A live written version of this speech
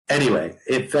Anyway,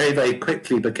 it very, very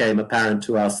quickly became apparent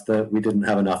to us that we didn't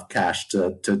have enough cash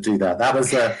to do that. That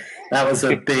was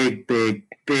a big, big,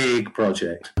 big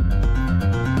project.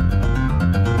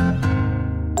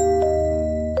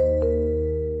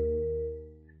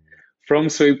 From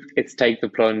Swoop, it's Take the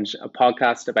Plunge, a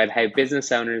podcast about how business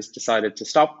owners decided to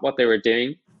stop what they were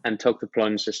doing and took the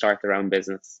plunge to start their own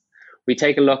business. We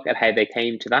take a look at how they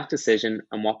came to that decision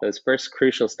and what those first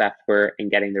crucial steps were in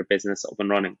getting their business up and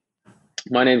running.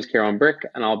 My name is Kieran Burke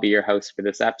and I'll be your host for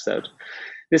this episode.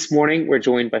 This morning, we're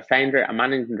joined by founder and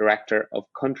managing director of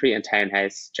Country and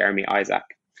Townhouse, Jeremy Isaac.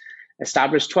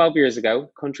 Established 12 years ago,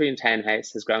 Country and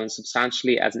Townhouse has grown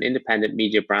substantially as an independent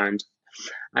media brand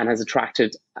and has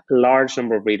attracted a large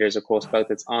number of readers across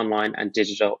both its online and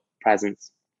digital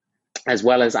presence, as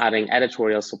well as adding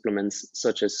editorial supplements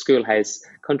such as Schoolhouse,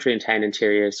 Country and Town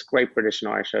Interiors, Great British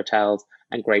and Irish Hotels,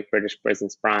 and Great British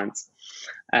Business Brands.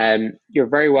 You're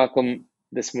very welcome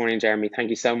this morning, Jeremy. Thank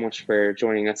you so much for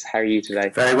joining us. How are you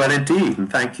today? Very well indeed,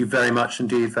 and thank you very much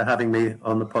indeed for having me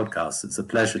on the podcast. It's a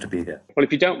pleasure to be here. Well,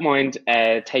 if you don't mind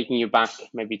taking you back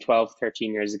maybe 12,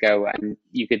 13 years ago, and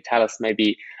you could tell us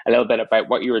maybe a little bit about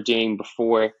what you were doing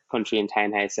before Country and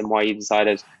Townhouse and why you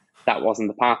decided that wasn't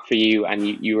the path for you and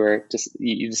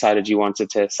you decided you wanted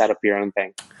to set up your own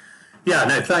thing. Yeah,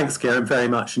 no, thanks, Kieran, very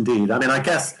much indeed. I mean, I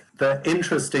guess the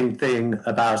interesting thing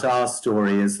about our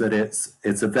story is that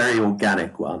it's a very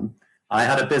organic one. I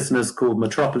had a business called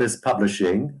Metropolis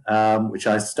Publishing, which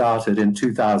I started in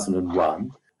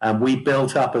 2001, and we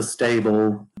built up a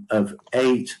stable of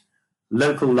 8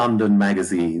 local London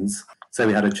magazines. So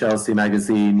we had a Chelsea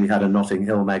magazine, we had a Notting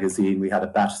Hill magazine, we had a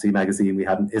Battersea magazine, we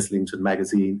had an Islington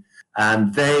magazine,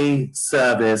 and they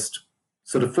serviced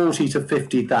sort of 40 to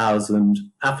 50,000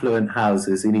 affluent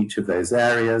houses in each of those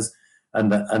areas. And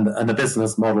the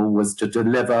business model was to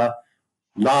deliver,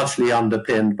 largely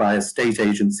underpinned by estate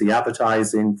agency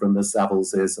advertising from the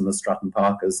Savills and the Stratton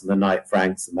Parkers and the Knight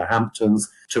Franks and the Hamptons,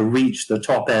 to reach the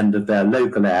top end of their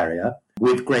local area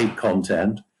with great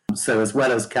content. So as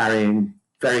well as carrying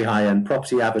very high-end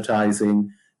property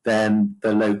advertising, then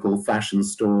the local fashion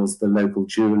stores, the local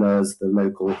jewelers, the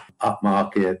local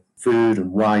upmarket food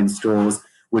and wine stores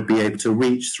would be able to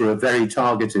reach through a very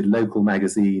targeted local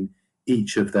magazine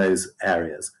each of those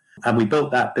areas. And we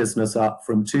built that business up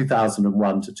from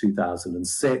 2001 to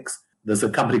 2006. There's a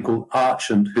company called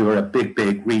Archant, who are a big,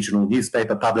 big regional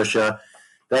newspaper publisher.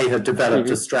 They had developed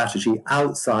a strategy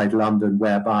outside London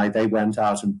whereby they went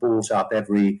out and bought up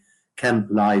every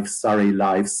Kent Life, Surrey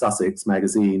Life, Sussex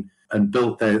magazine and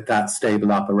built that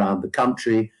stable up around the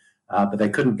country. But they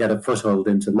couldn't get a foothold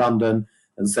into London.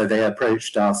 And so they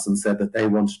approached us and said that they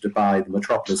wanted to buy the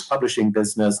Metropolis Publishing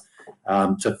business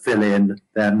to fill in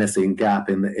their missing gap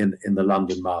in the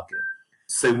London market.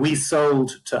 So we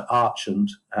sold to Archant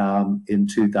in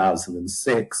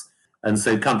 2006. And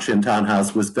so Country and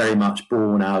Townhouse was very much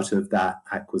born out of that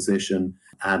acquisition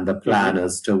and the plan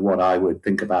as to what I would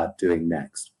think about doing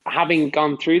next. Having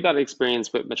gone through that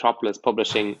experience with Metropolis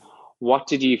Publishing, what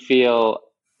did you feel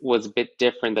was a bit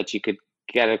different that you could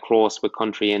get across with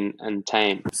Country and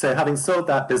Town? So having sold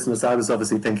that business, I was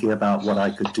obviously thinking about what I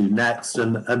could do next.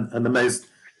 And the most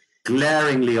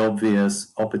glaringly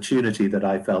obvious opportunity that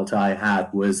I felt I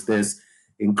had was this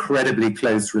incredibly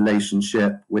close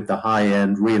relationship with the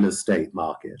high-end real estate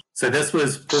market. So this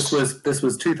was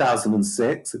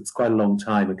 2006. It's quite a long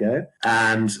time ago.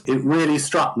 And it really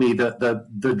struck me that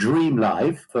the dream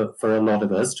life for a lot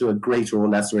of us, to a greater or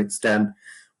lesser extent,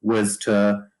 was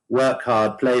to work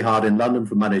hard, play hard in London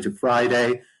from Monday to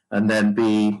Friday, and then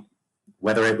be,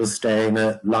 whether it was staying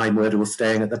at Limewood or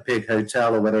staying at the Pig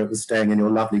Hotel, or whether it was staying in your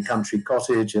lovely country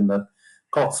cottage in the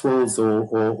Cotswolds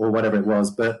or whatever it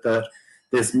was, but that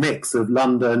this mix of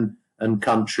London and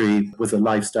country was a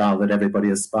lifestyle that everybody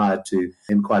aspired to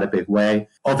in quite a big way.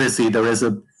 Obviously, there is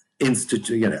a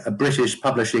British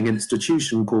publishing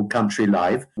institution called Country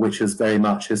Life, which has very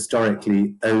much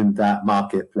historically owned that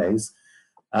marketplace.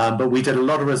 But we did a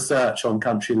lot of research on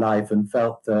Country Life and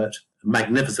felt that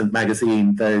magnificent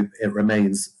magazine, though it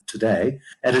remains today,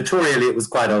 editorially it was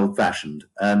quite old-fashioned.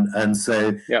 And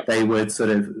so they would sort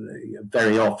of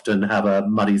very often have a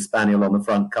muddy spaniel on the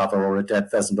front cover, or a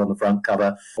dead pheasant on the front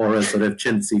cover, or a sort of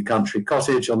chintzy country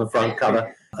cottage on the front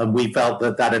cover. And we felt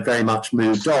that had very much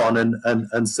moved on.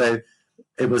 And so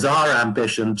it was our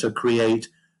ambition to create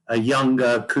a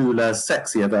younger, cooler,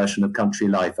 sexier version of Country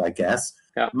Life, I guess,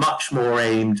 much more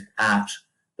aimed at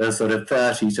the sort of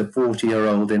 30 to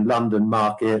 40-year-old in London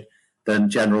market than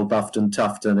General Bufton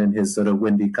Tufton in his sort of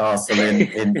Windy Castle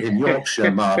in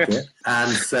Yorkshire market.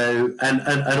 And so,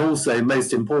 and also,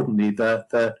 most importantly,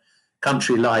 that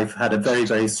Country Life had a very,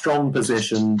 very strong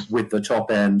position with the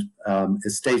top-end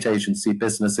estate agency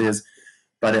businesses,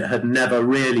 but it had never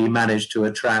really managed to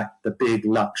attract the big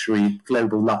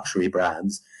global luxury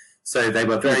brands. So they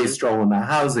were very strong on the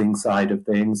housing side of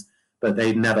things, but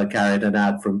they'd never carried an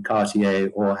ad from Cartier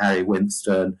or Harry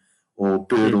Winston or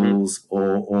Boodles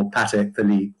or Patek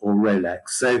Philippe or Rolex.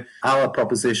 So our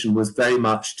proposition was very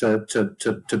much to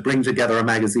bring together a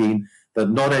magazine that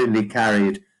not only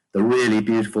carried the really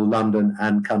beautiful London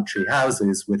and country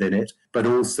houses within it, but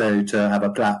also to have a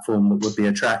platform that would be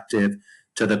attractive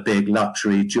to the big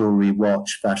luxury jewelry,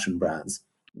 watch, fashion brands.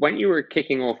 When you were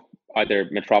kicking off either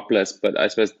Metropolis, but I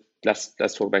suppose let's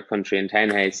talk about Country and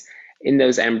Townhouse, in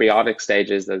those embryonic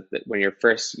stages, that when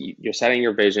you're setting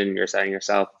your vision, you're setting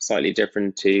yourself slightly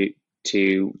different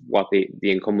to what the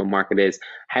incumbent market is.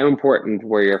 How important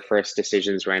were your first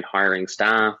decisions around hiring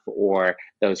staff or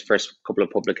those first couple of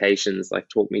publications? Like,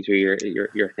 talk me through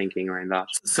your thinking around that.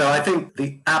 So I think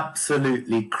the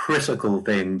absolutely critical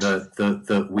thing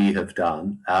that we have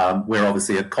done, we're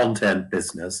obviously a content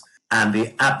business, and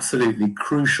the absolutely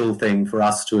crucial thing for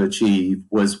us to achieve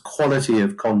was quality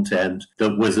of content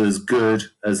that was as good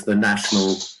as the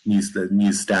national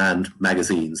newsstand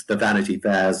magazines, the Vanity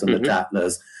Fairs and the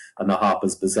Tatlers and the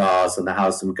Harper's Bazaars and the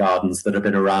House and Gardens that have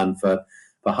been around for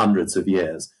hundreds of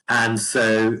years. And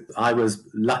so I was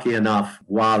lucky enough,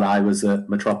 while I was at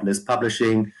Metropolis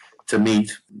Publishing, to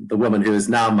meet the woman who is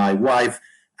now my wife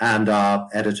and our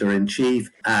editor-in-chief,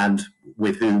 and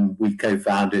with whom we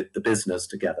co-founded the business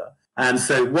together. And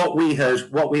so what we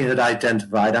had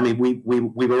identified, I mean,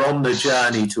 we were on the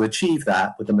journey to achieve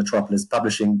that with the Metropolis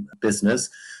Publishing business.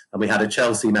 And we had a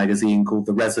Chelsea magazine called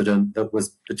The Resident that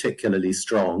was particularly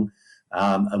strong.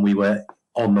 And we were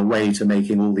on the way to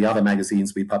making all the other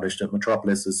magazines we published at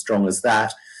Metropolis as strong as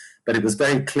that. But it was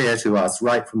very clear to us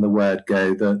right from the word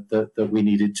go that we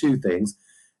needed two things.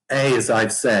 A, as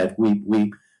I've said,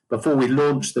 we before we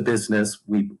launched the business,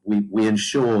 we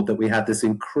ensured that we had this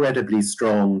incredibly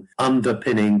strong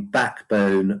underpinning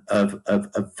backbone of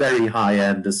very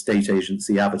high-end estate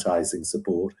agency advertising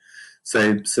support.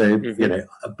 So you know,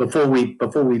 before we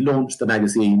launched the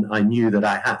magazine, I knew that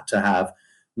I had to have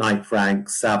Knight Frank,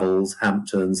 Savills,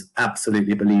 Hamptons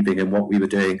absolutely believing in what we were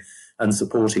doing and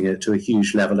supporting it to a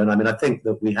huge level. And I mean, I think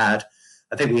we had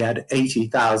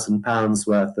 £80,000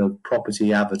 worth of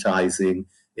property advertising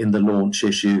in the launch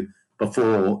issue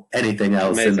before anything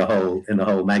else. Amazing. in the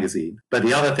whole magazine. But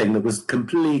the other thing that was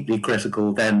completely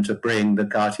critical then to bring the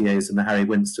Cartiers and the Harry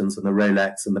Winstons and the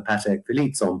Rolex and the Patek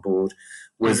Philippe's on board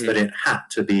was that it had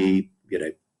to be, you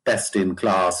know, best in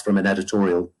class from an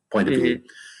editorial point of view.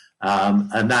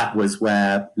 And that was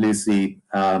where Lucy,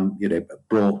 you know,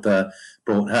 brought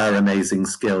her amazing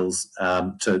skills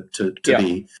to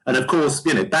be. And of course,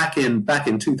 you know, back in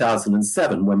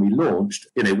 2007 when we launched,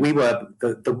 you know,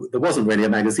 there wasn't really a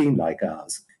magazine like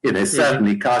ours. You know,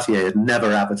 certainly Cartier had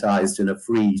never advertised in a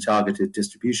free targeted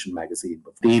distribution magazine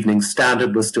before. The Evening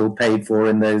Standard was still paid for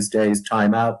in those days.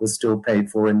 Time Out was still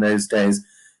paid for in those days.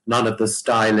 None of the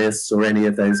stylists or any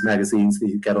of those magazines that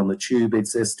you get on the tube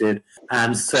existed.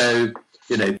 And so,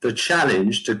 you know, the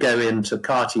challenge to go into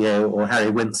Cartier or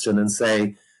Harry Winston and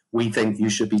say, we think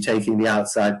you should be taking the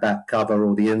outside back cover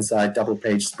or the inside double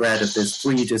page spread of this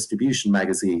free distribution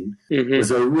magazine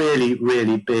was a really,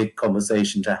 really big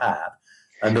conversation to have.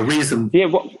 And the reason...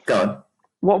 go on.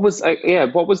 What was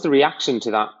the reaction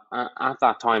to that at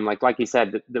that time? Like you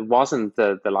said, there wasn't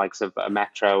the likes of a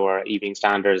Metro or Evening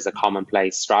Standard as a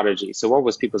commonplace strategy. So what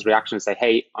was people's reaction to say,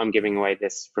 hey, I'm giving away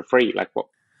this for free? Like what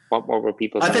were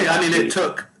people saying? I mean, it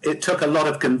took a lot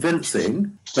of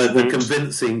convincing, but the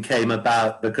convincing came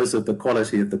about because of the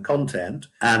quality of the content,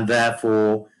 and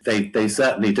therefore they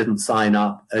certainly didn't sign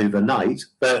up overnight.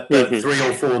 But 3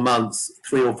 or 4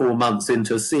 months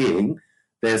into seeing,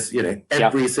 there's, you know,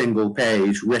 every single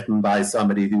page written by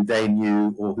somebody who they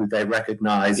knew or who they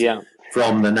recognized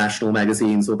from the national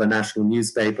magazines or the national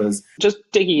newspapers. Just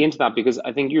digging into that, because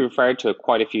I think you referred to it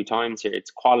quite a few times here.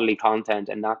 It's quality content,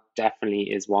 and that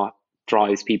definitely is what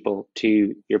drives people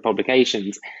to your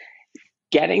publications.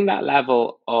 Getting that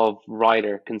level of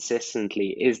writer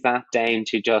consistently, is that down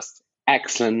to just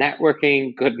excellent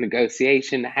networking, good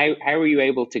negotiation? How are you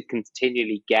able to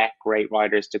continually get great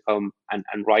writers to come and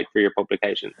write for your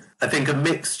publications? I think a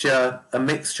mixture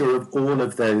of all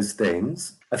of those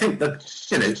things. I think that,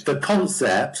 you know, the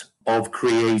concept of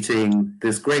creating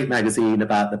this great magazine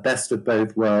about the best of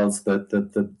both worlds,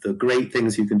 the great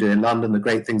things you can do in London, the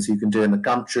great things you can do in the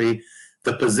country,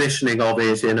 the positioning of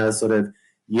it in a sort of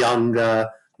younger,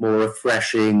 more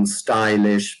refreshing,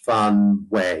 stylish, fun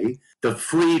way. The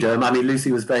freedom, I mean,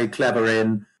 Lucy was very clever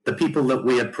in The people that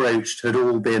we approached had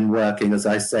all been working, as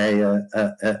I say,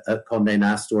 at Condé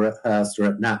Nast or at Hearst or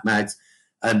at NatMags,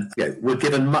 and were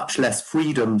given much less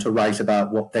freedom to write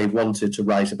about what they wanted to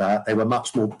write about. They were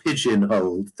much more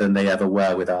pigeonholed than they ever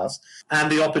were with us.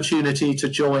 And the opportunity to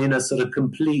join a sort of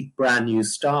complete brand new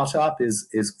startup is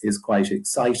quite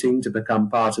exciting, to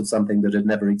become part of something that had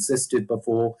never existed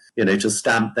before, to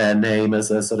stamp their name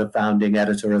as a sort of founding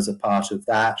editor as a part of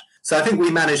that. So I think we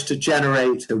managed to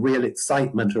generate a real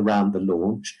excitement around the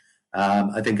launch.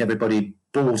 I think everybody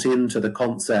bought into the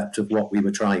concept of what we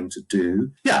were trying to do.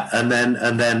 Yeah, and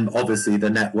then obviously the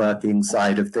networking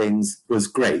side of things was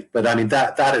great. But I mean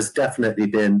that has definitely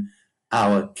been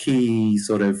our key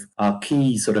sort of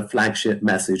flagship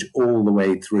message all the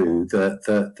way through.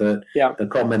 The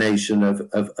combination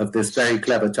of this very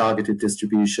clever targeted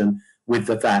distribution with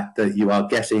the fact that you are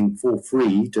getting for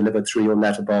free, delivered through your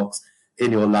letterbox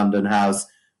in your London house,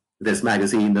 this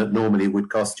magazine that normally would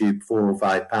cost you £4 or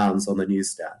 £5 on the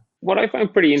newsstand. What I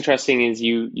found pretty interesting is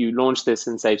you launched this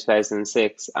in, say,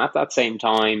 2006. At that same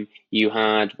time, you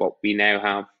had what we now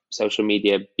have social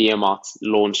media behemoths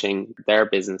launching their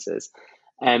businesses.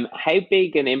 How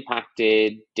big an impact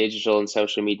did digital and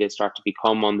social media start to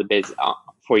become on the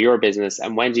for your business?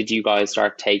 And when did you guys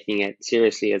start taking it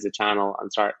seriously as a channel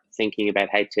and start thinking about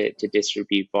how to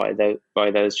distribute by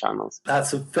those channels?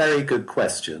 That's a very good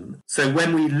question. So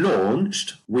when we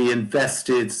launched, we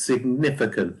invested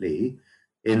significantly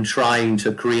in trying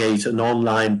to create an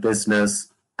online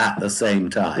business at the same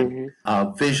time. Mm-hmm.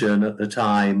 Our vision at the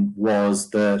time was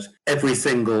that every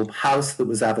single house that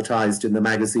was advertised in the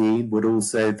magazine would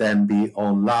also then be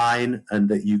online, and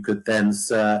that you could then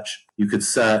search. You could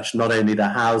search not only the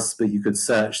house, but you could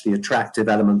search the attractive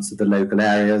elements of the local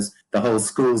areas. The whole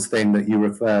schools thing that you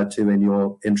referred to in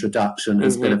your introduction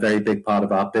has been a very big part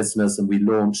of our business, and we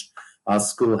launched our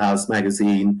Schoolhouse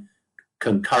magazine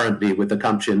concurrently with the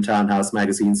Country and Townhouse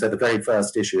magazine. So the very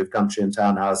first issue of Country and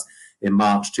Townhouse in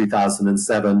March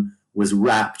 2007 was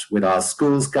wrapped with our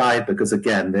schools guide, because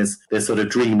again, this sort of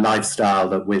dream lifestyle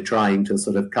that we're trying to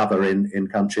sort of cover in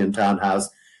Country and Townhouse,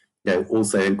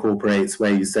 also incorporates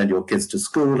where you send your kids to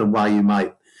school and why you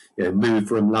might move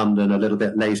from London a little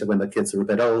bit later when the kids are a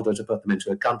bit older to put them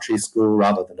into a country school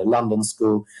rather than a London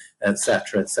school,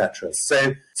 etc., etc.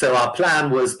 So our plan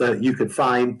was that you could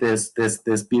find this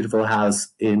beautiful house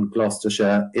in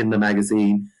Gloucestershire in the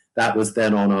magazine. That was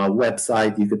then on our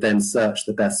website. You could then search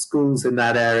the best schools in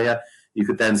that area. You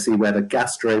could then see where the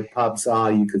gastro pubs are.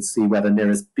 You could see where the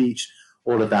nearest beach,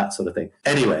 all of that sort of thing.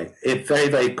 Anyway, it very,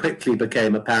 very quickly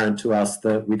became apparent to us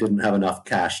that we didn't have enough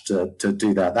cash to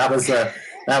do that. That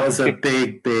was a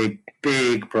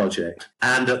big project.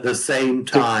 And at the same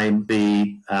time,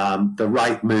 the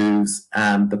right moves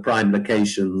and the prime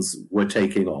locations were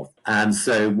taking off. And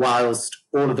so whilst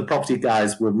all of the property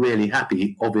guys were really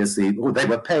happy, obviously, they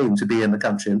were paying to be in the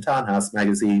Country and Townhouse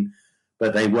magazine,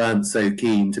 but they weren't so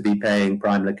keen to be paying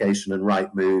prime location and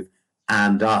right move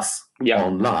and us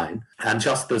online. And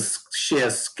just the sheer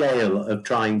scale of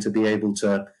trying to be able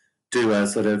to do a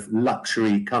sort of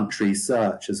luxury country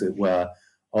search, as it were,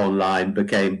 online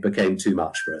became too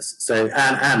much for us. So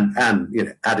and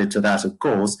added to that, of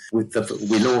course,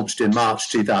 we launched in March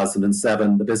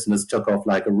 2007. The business took off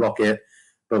like a rocket.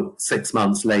 But 6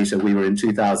 months later, we were in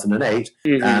 2008,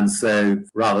 and so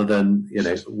rather than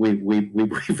we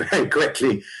very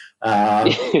quickly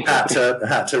had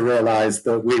to realise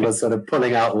that we were sort of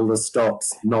pulling out all the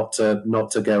stops not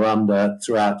to go under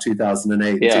throughout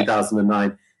 2008 and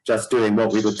 2009. Just doing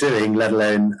what we were doing, let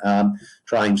alone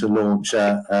trying to launch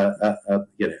at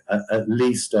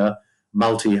least a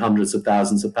multi-hundreds of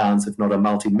thousands of pounds, if not a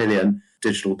multi-million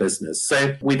digital business.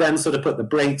 So we then sort of put the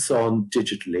brakes on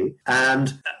digitally,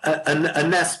 and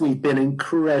unless we've been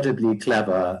incredibly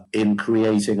clever in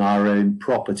creating our own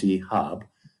property hub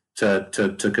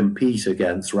to compete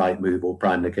against Rightmove or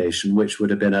Prime Location, which would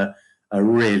have been a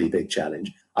really big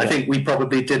challenge. I think we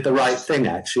probably did the right thing,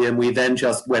 actually, and we then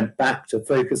just went back to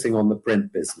focusing on the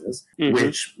print business,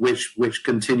 which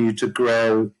continued to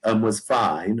grow and was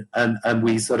fine. And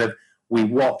we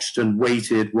watched and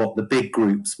waited what the big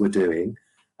groups were doing,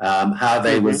 how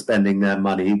they were spending their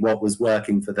money, what was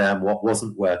working for them, what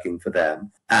wasn't working for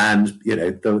them. And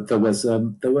there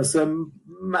were some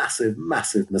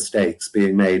massive mistakes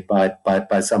being made by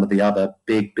some of the other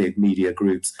big media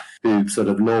groups who sort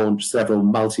of launched several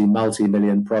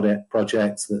multi-million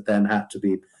projects that then had to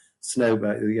be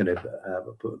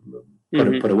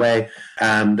put away,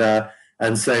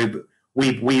 and so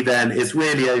we then, it's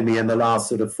really only in the last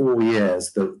sort of 4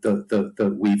 years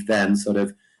that we've then sort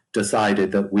of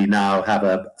decided that we now have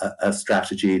a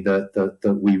strategy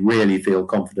that we really feel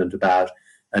confident about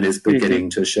and is beginning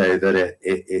to show that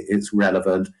it's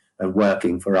relevant and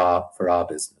working for our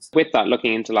business. With that,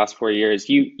 looking into the last 4 years,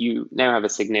 you now have a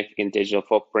significant digital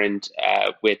footprint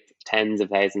with tens of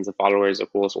thousands of followers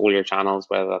across all your channels,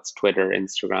 whether that's Twitter,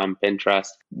 Instagram, Pinterest.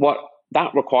 What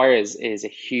that requires is a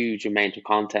huge amount of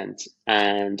content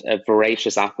and a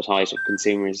voracious appetite of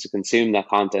consumers to consume that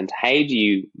content. How do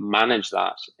you manage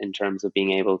that in terms of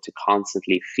being able to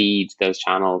constantly feed those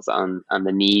channels and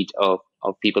the need of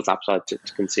people's appetite to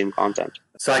consume content?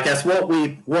 So I guess what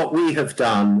we have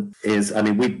done is, I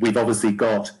mean, we've obviously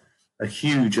got a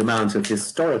huge amount of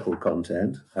historical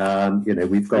content.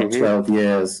 We've got 12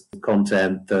 years of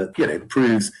content that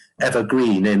proves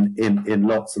evergreen in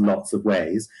lots and lots of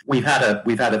ways. We've had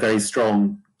a very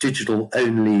strong digital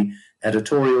only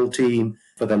editorial team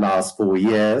for the last 4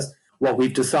 years. What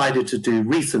we've decided to do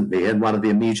recently, and one of the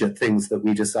immediate things that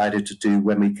we decided to do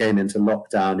when we came into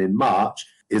lockdown in March,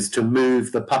 is to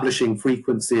move the publishing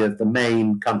frequency of the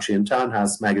main Country and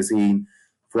Townhouse magazine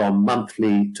from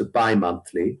monthly to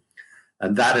bi-monthly.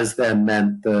 And that has then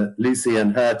meant that Lucy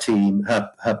and her team,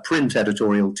 her print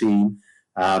editorial team,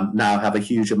 now have a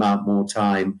huge amount more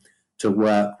time to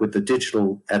work with the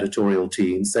digital editorial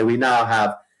team. So we now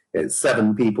have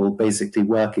 7 people basically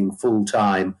working full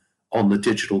time on the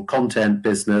digital content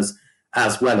business,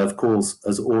 as well, of course,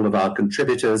 as all of our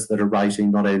contributors that are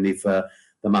writing not only for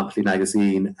the monthly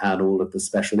magazine and all of the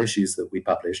special issues that we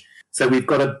publish. So we've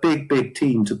got a big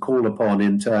team to call upon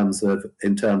in terms of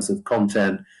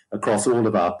content across all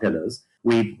of our pillars.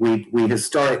 We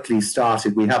historically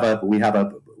started. We have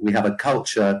a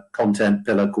culture content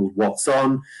pillar called What's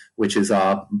On, which is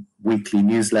our weekly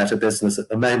newsletter business at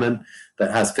the moment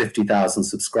that has 50,000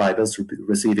 subscribers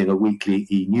receiving a weekly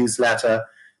e-newsletter.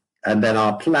 And then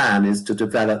our plan is to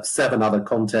develop 7 other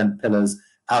content pillars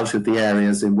out of the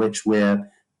areas in which we're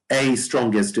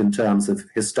strongest in terms of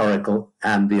historical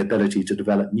and the ability to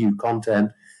develop new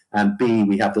content, and B,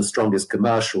 we have the strongest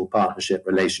commercial partnership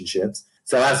relationships.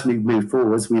 So as we move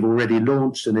forwards, we've already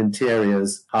launched an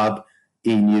interiors hub,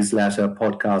 e-newsletter,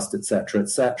 podcast,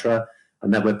 etc.,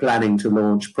 and then we're planning to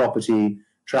launch property,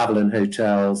 travel and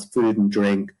hotels, food and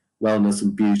drink, wellness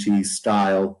and beauty,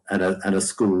 style, and a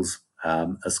schools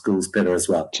pillar as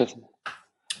well.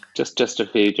 Just a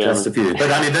few, Jeremy. Just a few.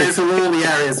 But I mean, those are all the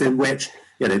areas in which,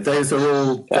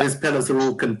 those pillars are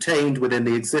all contained within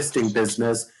the existing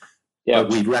business. But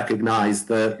we've recognized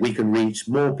that we can reach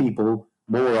more people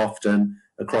more often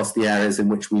across the areas in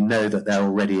which we know that they're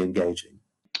already engaging.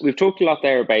 We've talked a lot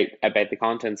there about the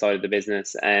content side of the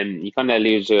business, and you kind of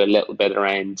alluded to a little bit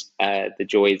around the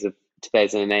joys of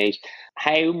 2008.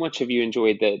 How much have you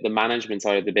enjoyed the management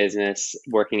side of the business,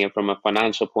 working it from a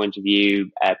financial point of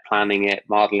view, planning it,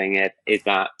 modeling it? Is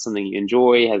that something you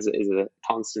enjoy? Is it a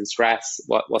constant stress?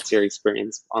 What's your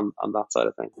experience on that side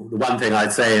of things? The one thing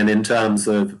I'd say, and in terms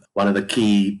of one of the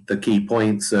key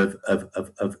points of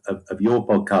your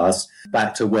podcast,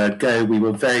 back to Word Go, we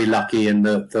were very lucky in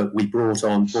that we brought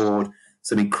on board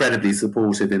some incredibly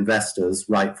supportive investors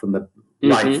right from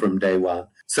day one.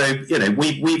 So,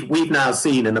 we've now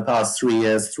seen in the past 3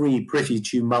 years 3 pretty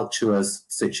tumultuous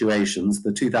situations: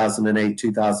 the 2008,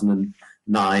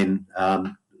 2009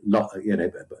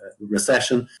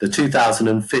 recession, the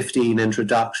 2015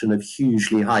 introduction of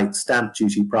hugely high stamp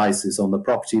duty prices on the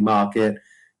property market,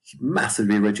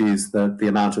 massively reduced the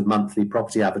amount of monthly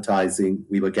property advertising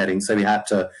we were getting. So we had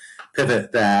to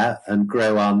pivot there and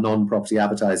grow our non-property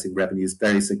advertising revenues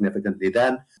very significantly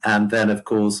then. And then, of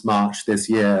course, March this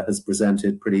year has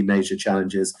presented pretty major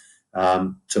challenges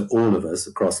to all of us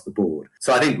across the board.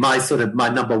 So I think my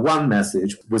number one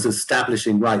message was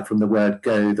establishing right from the word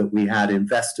go that we had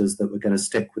investors that were going to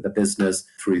stick with the business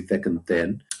through thick and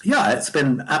thin. Yeah, it's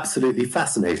been absolutely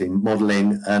fascinating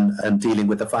modeling and dealing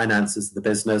with the finances of the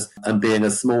business and being a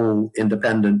small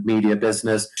independent media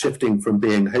business, shifting from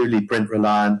being wholly print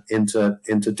reliant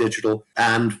into digital,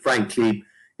 and frankly,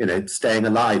 staying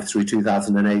alive through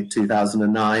 2008,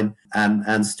 2009,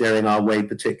 and steering our way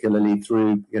particularly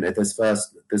through, this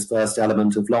first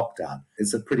element of lockdown.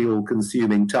 It's a pretty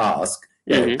all-consuming task.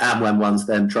 And when one's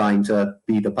then trying to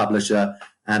be the publisher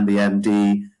and the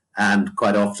MD, and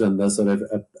quite often the sort of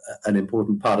an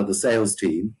important part of the sales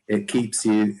team, it keeps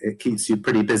you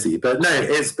pretty busy. But no,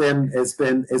 it's been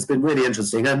really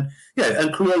interesting, and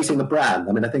creating a brand.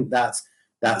 I mean, I think that's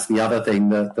the other thing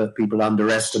that people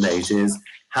underestimate is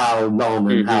how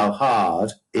long and how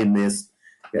hard in this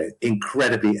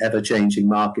incredibly ever-changing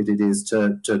market it is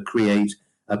to create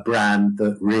a brand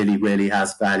that really, really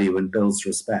has value and builds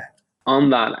respect. On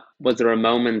that, was there a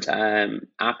moment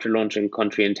after launching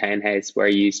Country and Townhouse where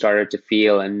you started to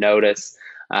feel and notice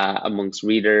amongst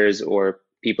readers or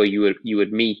people you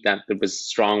would meet that there was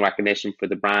strong recognition for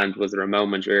the brand? Was there a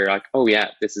moment where you're like, oh yeah,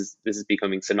 this is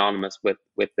becoming synonymous with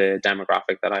the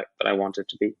demographic that I want it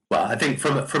to be? Well, I think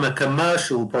from a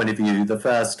commercial point of view, the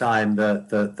first time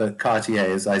that Cartier,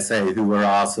 as I say, who were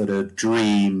our sort of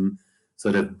dream,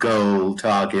 sort of goal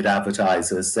target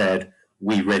advertisers, said,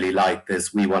 we really like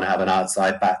this, we want to have an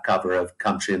outside back cover of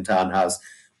Country and Townhouse,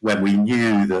 when we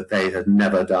knew that they had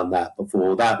never done that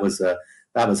before, that was a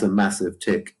massive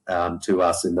tick to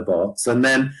us in the box. And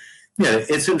then,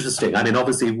 it's interesting. I mean,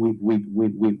 obviously,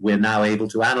 we're now able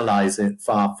to analyze it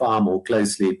far more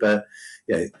closely. But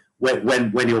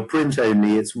when you're print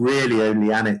only, it's really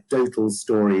only anecdotal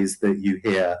stories that you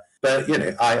hear. But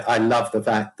I love the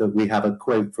fact that we have a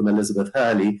quote from Elizabeth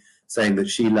Hurley saying that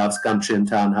she loves Country and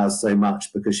Townhouse so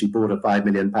much because she bought a £5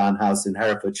 million house in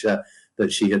Herefordshire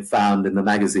that she had found in the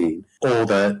magazine, or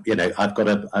that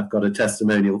I've got a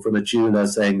testimonial from a jeweler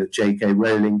saying that J.K.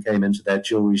 Rowling came into their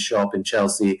jewelry shop in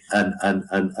Chelsea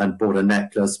and bought a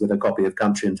necklace with a copy of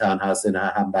Country and Townhouse in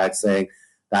her handbag, saying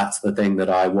that's the thing that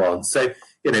I want. So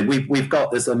we've got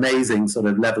this amazing sort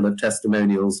of level of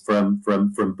testimonials from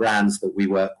brands that we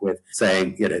work with,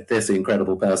 saying this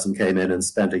incredible person came in and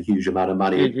spent a huge amount of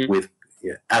money with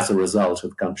as a result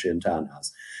of Country and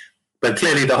Townhouse. But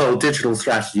clearly the whole digital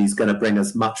strategy is going to bring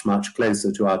us much, much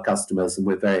closer to our customers, and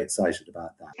we're very excited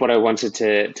about that. What I wanted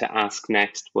to ask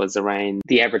next was around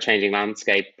the ever-changing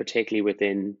landscape, particularly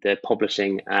within the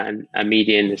publishing and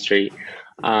media industry.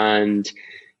 And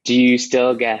do you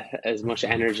still get as much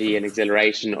energy and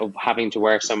exhilaration of having to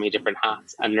wear so many different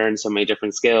hats and learn so many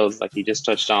different skills? Like you just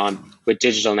touched on, with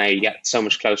digital now, you get so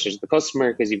much closer to the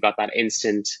customer because you've got that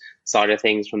instant side of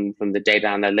things from the data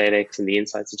analytics and the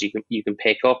insights that you can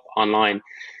pick up online.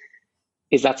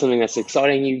 Is that something that's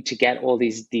exciting you to get all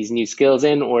these new skills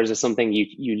in, or is it something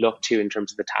you look to in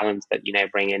terms of the talents that you now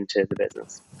bring into the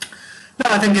business? No,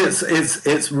 I think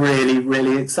it's really,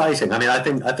 really exciting. I mean, I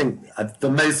think the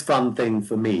most fun thing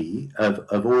for me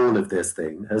of all of this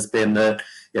thing has been that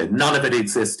none of it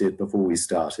existed before we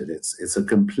started. It's a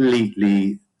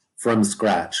completely from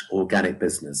scratch organic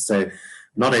business. So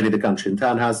not only the Country and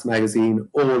Townhouse magazine,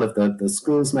 all of the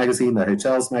schools magazine, the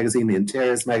hotels magazine, the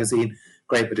interiors magazine,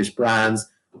 Great British Brands,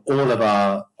 all of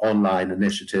our online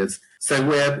initiatives. So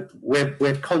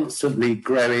we're constantly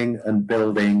growing and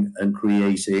building and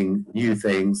creating new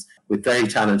things with very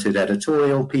talented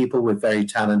editorial people, with very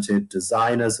talented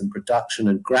designers and production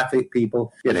and graphic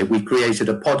people. We created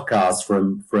a podcast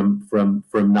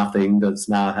from nothing that's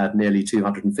now had nearly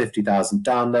 250,000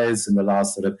 downloads in the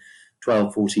last sort of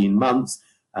 12, 14 months,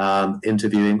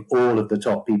 interviewing all of the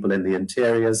top people in the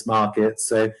interiors market.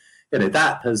 So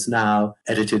that has now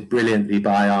edited brilliantly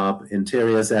by our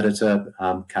interiors editor,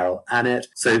 Carol Annett.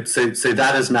 So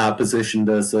that has now positioned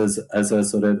us as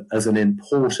an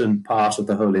important part of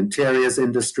the whole interiors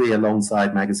industry,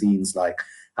 alongside magazines like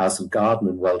House and Garden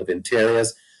and World of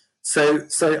Interiors. So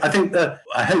I think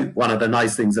I hope one of the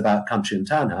nice things about Country and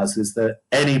Townhouse is that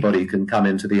anybody can come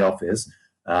into the office.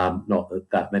 Not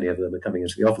that many of them are coming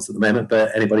into the office at the moment,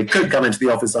 but anybody could come into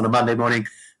the office on a Monday morning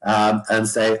and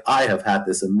say, I have had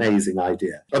this amazing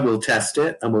idea. And we'll test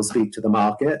it and we'll speak to the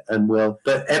market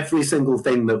but every single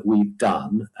thing that we've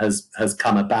done has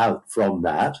come about from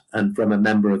that and from a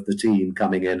member of the team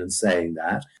coming in and saying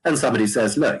that. And somebody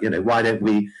says, look, why don't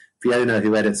we, Fiona,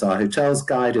 who edits our hotels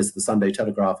guide, is the Sunday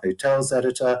Telegraph hotels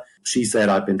editor. She said,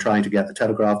 I've been trying to get the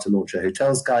Telegraph to launch a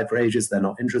hotels guide for ages. They're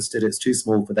not interested. It's too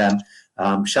small for them.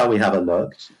 Shall we have a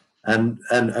look? And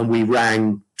we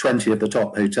rang 20 of the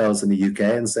top hotels in the UK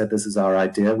and said, this is our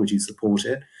idea. Would you support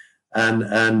it?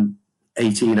 And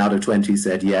 18 out of 20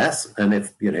 said yes. And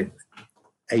if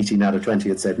 18 out of 20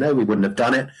 had said no, we wouldn't have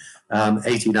done it.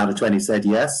 18 out of 20 said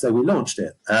yes. So we launched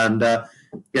it. And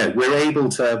we're able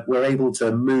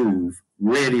to move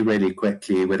really, really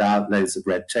quickly without loads of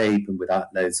red tape and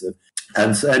without loads of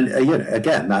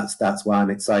again, that's why I'm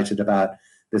excited about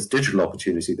this digital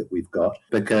opportunity that we've got,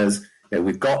 because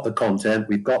we've got the content,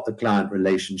 we've got the client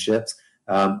relationships,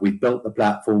 we've built the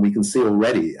platform. We can see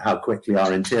already how quickly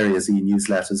our interiors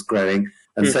e-newsletter is growing.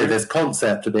 And so this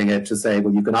concept of being able to say,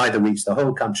 well, you can either reach the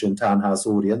whole Country and Townhouse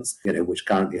audience, which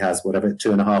currently has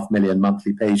 2.5 million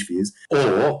monthly page views,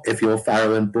 or if you're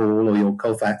Farrow and Ball or you're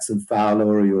Colfax and Fowler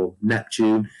or you're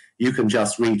Neptune, you can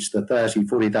just reach the 30,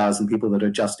 40,000 people that are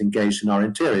just engaged in our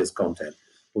interiors content,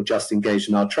 or just engaged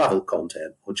in our travel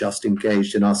content, or just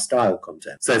engaged in our style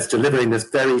content. So it's delivering this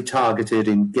very targeted,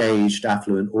 engaged,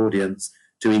 affluent audience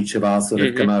to each of our sort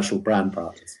of commercial brand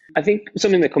partners. I think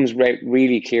something that comes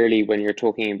really clearly when you're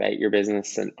talking about your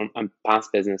business and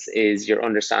past business is your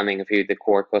understanding of who the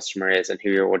core customer is and who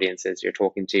your audience is you're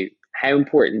talking to. How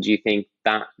important do you think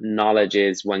that knowledge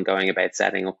is when going about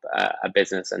setting up a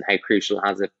business, and how crucial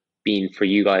has it been for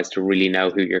you guys to really know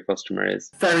who your customer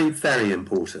is? Very, very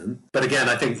important. But again,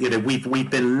 I think we've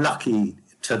been lucky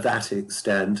to that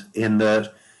extent in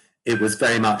that it was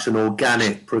very much an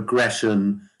organic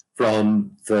progression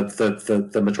from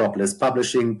the Metropolis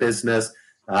publishing business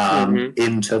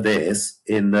into this,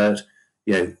 in that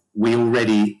we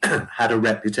already had a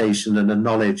reputation and a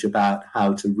knowledge about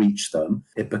how to reach them.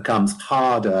 It becomes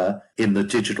harder in the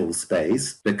digital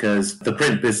space because the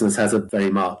print business has a very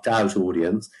marked out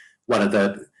audience. One of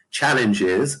the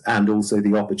challenges and also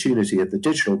the opportunity of the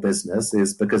digital business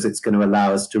is because it's going to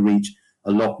allow us to reach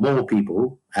a lot more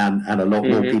people and a lot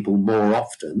more people more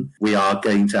often. We are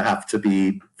going to have to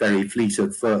be very fleet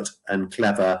of foot and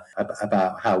clever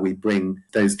about how we bring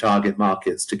those target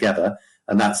markets together.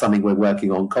 And that's something we're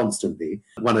working on constantly.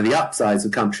 One of the upsides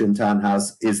of Country and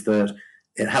Townhouse is that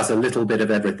it has a little bit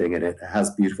of everything in it. It has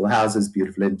beautiful houses,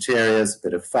 beautiful interiors, a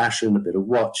bit of fashion, a bit of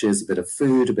watches, a bit of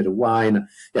food, a bit of wine.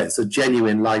 Yeah, it's a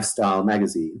genuine lifestyle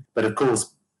magazine. But of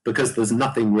course, because there's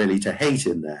nothing really to hate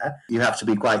in there, you have to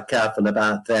be quite careful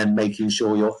about then making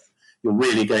sure you're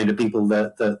really going to people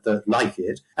that like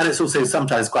it. And it's also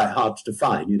sometimes quite hard to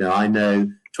define. I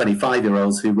know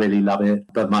 25-year-olds who really love it,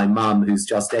 but my mum, who's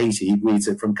just 80, reads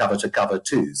it from cover to cover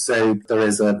too. So there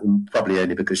is probably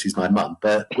only because she's my mum,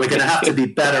 but we're going to have to be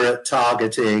better at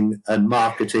targeting and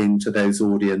marketing to those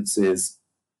audiences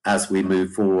as we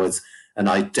move forwards, and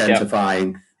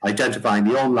identifying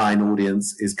the online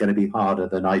audience is going to be harder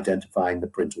than identifying the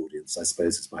print audience, I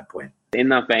suppose is my point. In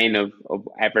that vein of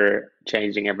ever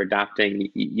changing, ever adapting,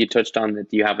 you touched on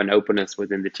that you have an openness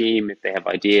within the team. If they have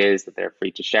ideas, that they're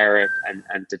free to share it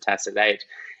and to test it out.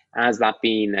 Has that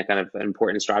been a kind of an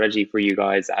important strategy for you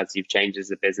guys as you've changed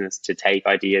as a business to take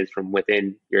ideas from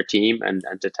within your team and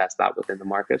to test that within the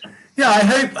market? Yeah, I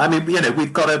hope. I mean,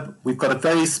 we've got a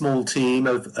very small team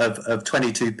of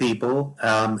 22 people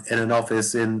in an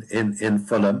office in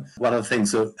Fulham. One of the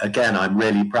things that, again, I'm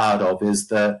really proud of is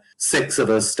that 6 of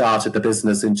us started the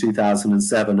business in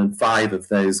 2007, and 5 of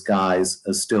those guys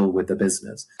are still with the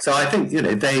business. So I think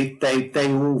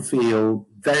they all feel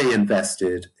very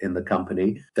invested in the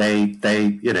company.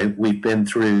 We've been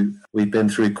through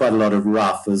quite a lot of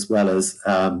rough as well as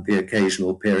the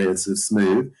occasional periods of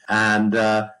smooth, and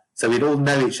so we all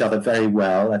know each other very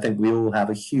well. I think we all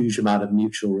have a huge amount of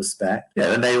mutual respect,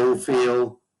 and they all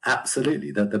feel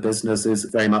absolutely that the business is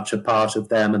very much a part of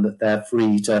them and that they're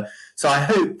free to. So I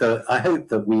hope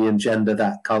that we engender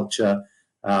that culture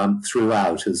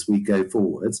throughout as we go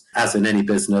forwards. As in any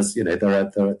business,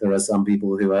 there are some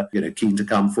people who are keen to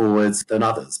come forwards than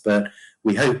others, but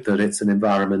we hope that it's an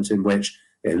environment in which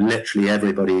literally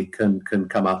everybody can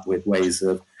come up with ways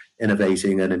of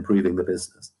innovating and improving the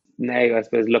business. Now, I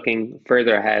suppose looking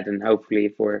further ahead and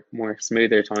hopefully for more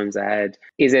smoother times ahead,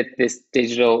 is it this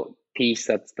digital piece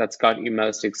that's got you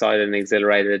most excited and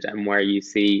exhilarated, and where you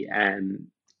see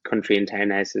Country and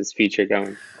Townhouse's future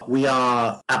going? We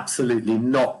are absolutely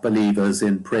not believers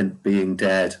in print being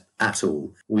dead at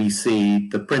all. We see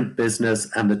the print business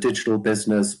and the digital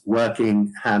business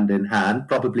working hand in hand,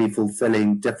 probably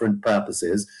fulfilling different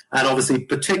purposes. And obviously,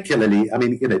 particularly, I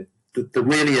mean, the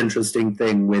really interesting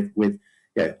thing with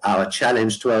our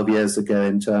challenge 12 years ago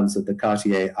in terms of the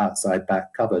Cartier outside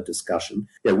back cover discussion,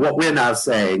 what we're now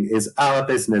saying is our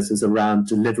business is around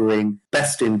delivering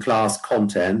best-in-class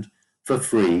content for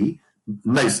free,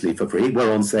 mostly for free.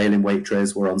 We're on sale in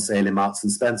Waitrose, we're on sale in Marks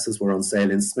and Spencer's, we're on sale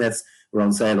in Smith's, we're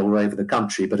on sale all over the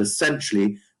country. But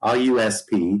essentially, our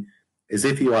USP is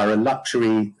if you are a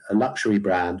luxury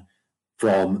brand,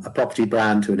 from a property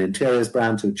brand to an interiors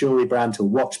brand to a jewelry brand to a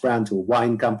watch brand to a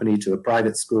wine company to a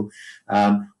private school,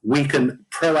 we can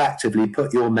proactively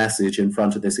put your message in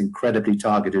front of this incredibly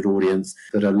targeted audience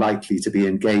that are likely to be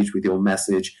engaged with your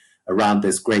message around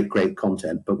this great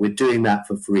content. But we're doing that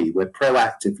for free. We're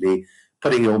proactively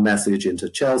putting your message into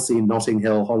Chelsea, Notting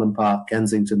Hill, Holland Park,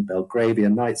 Kensington, Belgravia,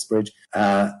 Knightsbridge.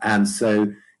 And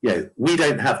so, we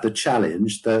don't have the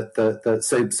challenge so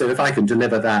if I can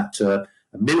deliver that to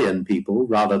 1 million people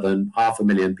rather than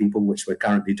 500,000 people, which we're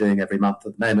currently doing every month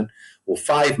at the moment, or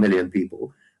 5 million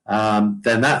people,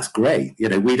 then that's great.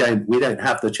 We don't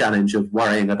have the challenge of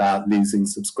worrying about losing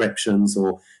subscriptions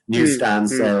or newsstand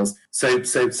sales.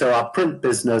 So our print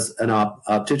business and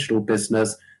our digital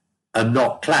business are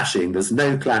not clashing. There's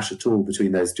no clash at all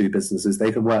between those two businesses.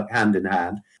 They can work hand in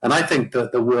hand. And I think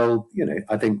that there will,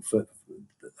 I think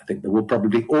there will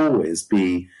probably always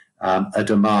be a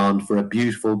demand for a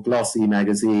beautiful glossy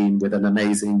magazine with an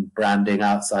amazing branding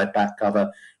outside back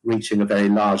cover, reaching a very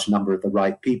large number of the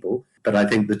right people. But I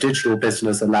think the digital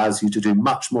business allows you to do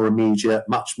much more immediate,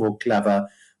 much more clever,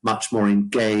 much more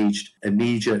engaged,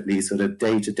 immediately sort of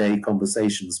day-to-day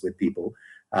conversations with people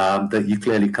that you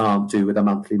clearly can't do with a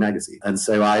monthly magazine. And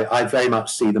so I very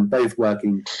much see them both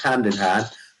working hand in hand.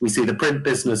 We see the print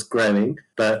business growing,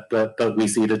 but we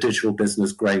see the digital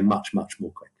business growing much, much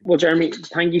more quickly. Well, Jeremy,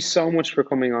 thank you so much for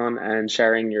coming on and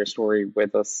sharing your story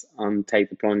with us on Take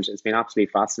the Plunge. It's been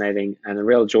absolutely fascinating and a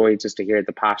real joy just to hear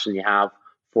the passion you have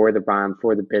for the brand,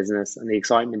 for the business, and the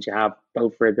excitement you have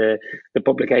both for the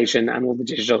publication and all the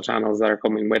digital channels that are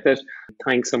coming with it.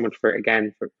 Thanks so much for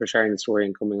sharing the story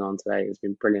and coming on today. It's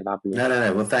been brilliant having you.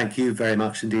 No. Well, thank you very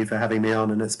much indeed for having me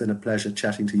on, and it's been a pleasure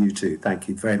chatting to you too. Thank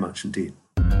you very much indeed.